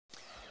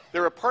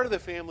They're a part of the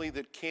family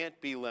that can't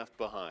be left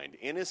behind.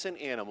 Innocent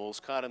animals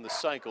caught in the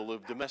cycle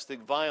of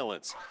domestic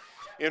violence.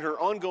 In her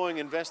ongoing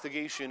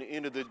investigation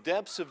into the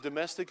depths of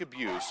domestic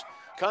abuse,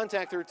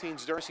 Contact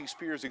 13's Darcy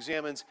Spears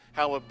examines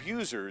how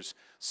abusers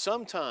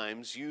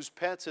sometimes use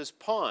pets as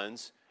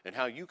pawns and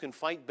how you can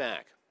fight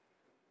back.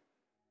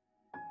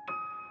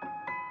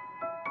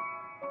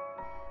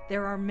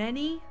 There are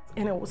many,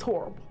 and it was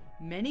horrible,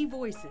 many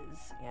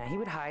voices. Yeah, he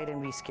would hide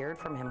and be scared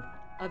from him.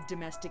 Of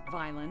domestic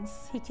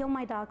violence. He killed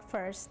my dog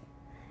first,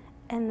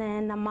 and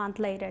then a month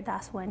later,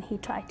 that's when he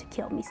tried to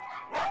kill me.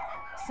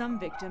 Some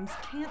victims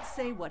can't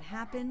say what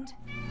happened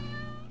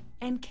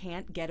and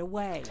can't get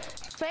away.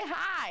 Say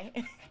hi.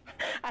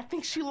 I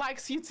think she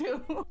likes you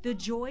too. The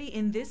joy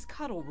in this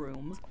cuddle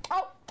room.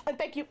 Oh, and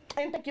thank you,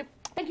 and thank you.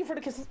 Thank you for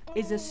the kisses.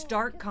 Is a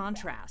stark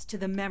contrast to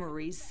the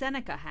memories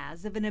Seneca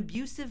has of an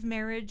abusive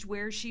marriage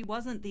where she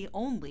wasn't the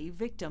only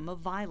victim of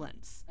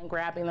violence. And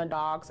grabbing the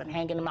dogs and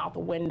hanging them out the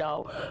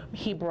window,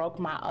 he broke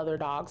my other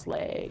dog's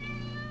leg.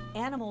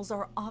 Animals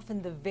are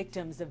often the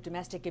victims of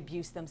domestic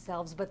abuse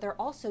themselves, but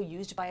they're also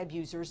used by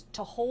abusers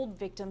to hold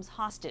victims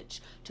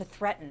hostage, to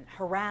threaten,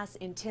 harass,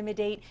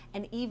 intimidate,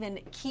 and even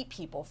keep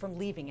people from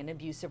leaving an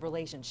abusive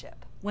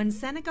relationship. When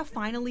Seneca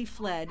finally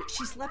fled,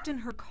 she slept in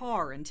her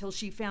car until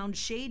she found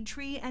Shade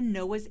Tree and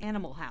Noah's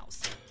Animal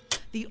House,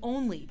 the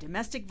only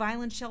domestic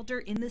violence shelter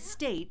in the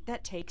state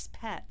that takes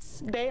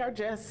pets. They are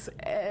just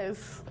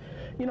as,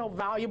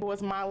 valuable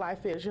as my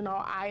life is.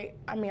 I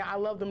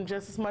love them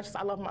just as much as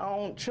I love my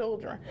own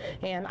children.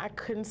 And I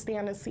couldn't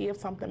stand to see if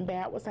something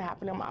bad was to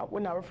happen to them. I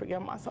would never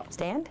forgive myself.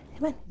 Stand.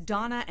 Come on.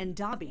 Donna and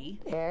Dobby.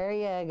 There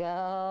you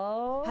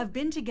go. Have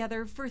been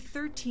together for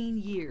 13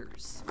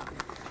 years.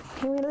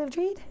 Can we let a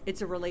treat?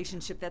 It's a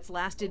relationship that's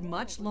lasted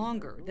much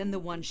longer than the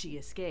one she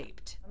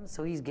escaped.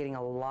 So he's getting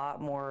a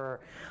lot more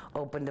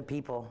open to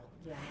people.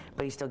 Yeah.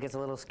 But he still gets a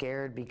little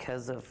scared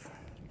because of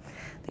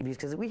the abuse,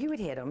 because he would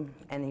hit him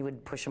and he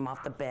would push him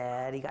off the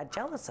bed. He got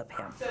jealous of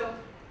him. So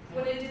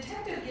when a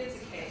detective gets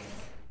a case,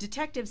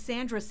 Detective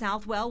Sandra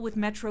Southwell with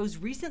Metro's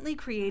recently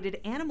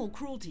created Animal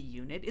Cruelty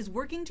Unit is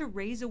working to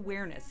raise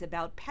awareness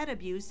about pet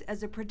abuse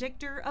as a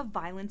predictor of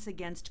violence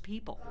against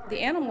people. the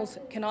animals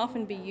can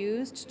often be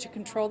used to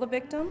control the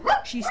victim.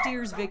 She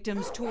steers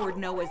victims toward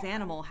Noah's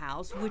Animal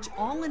House, which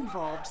all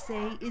involved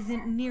say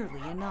isn't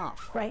nearly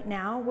enough. Right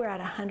now, we're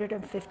at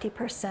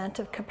 150%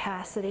 of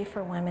capacity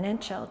for women and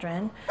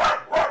children.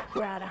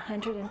 We're at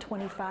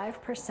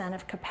 125%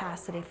 of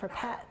capacity for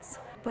pets.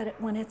 But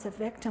when it's a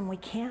victim, we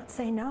can't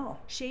say no.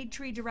 Shade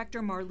Tree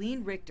Director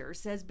Marlene Richter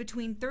says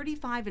between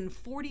 35 and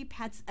 40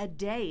 pets a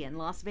day in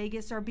Las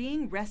Vegas are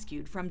being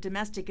rescued from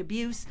domestic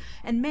abuse,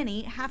 and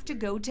many have to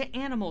go to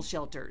animal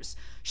shelters.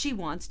 She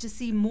wants to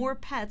see more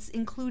pets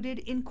included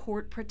in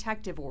court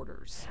protective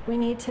orders. We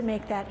need to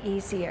make that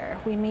easier.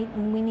 We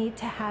need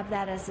to have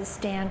that as a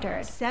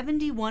standard.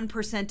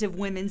 71% of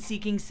women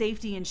seeking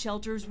safety in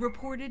shelters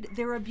reported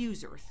their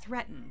abuser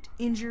threatened,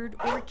 injured,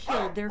 or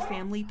killed their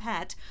family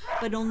pet,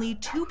 but only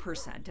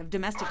 2% of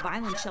domestic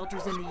violence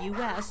shelters in the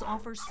U.S.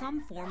 offer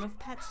some form of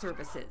pet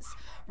services.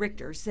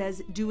 Richter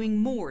says doing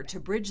more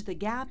to bridge the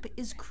gap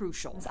is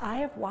crucial. I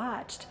have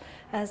watched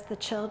as the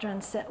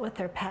children sit with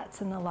their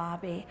pets in the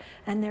lobby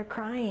and they're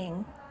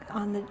crying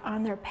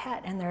on their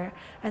pet, and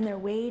they're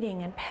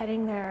waiting and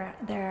petting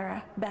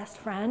their best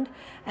friend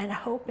and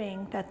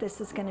hoping that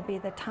this is going to be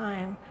the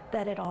time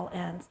that it all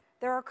ends.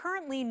 There are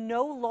currently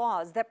no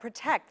laws that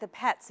protect the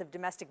pets of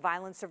domestic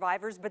violence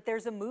survivors, but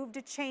there's a move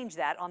to change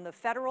that on the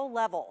federal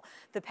level.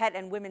 The Pet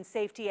and Women's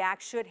Safety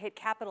Act should hit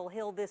Capitol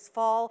Hill this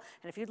fall,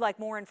 and if you'd like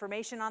more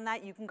information on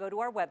that, you can go to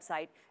our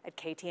website at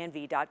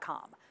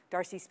KTNV.com.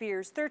 Darcy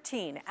Spears,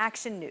 13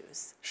 Action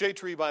News. Shade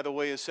Tree, by the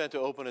way, is set to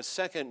open a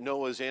second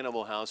Noah's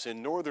Animal House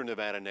in northern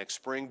Nevada next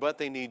spring, but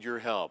they need your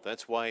help.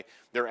 That's why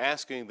they're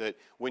asking that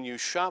when you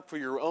shop for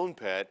your own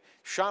pet,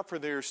 shop for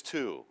theirs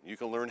too. You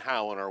can learn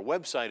how on our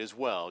website as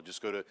well.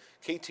 Just go to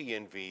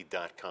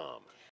KTNV.com.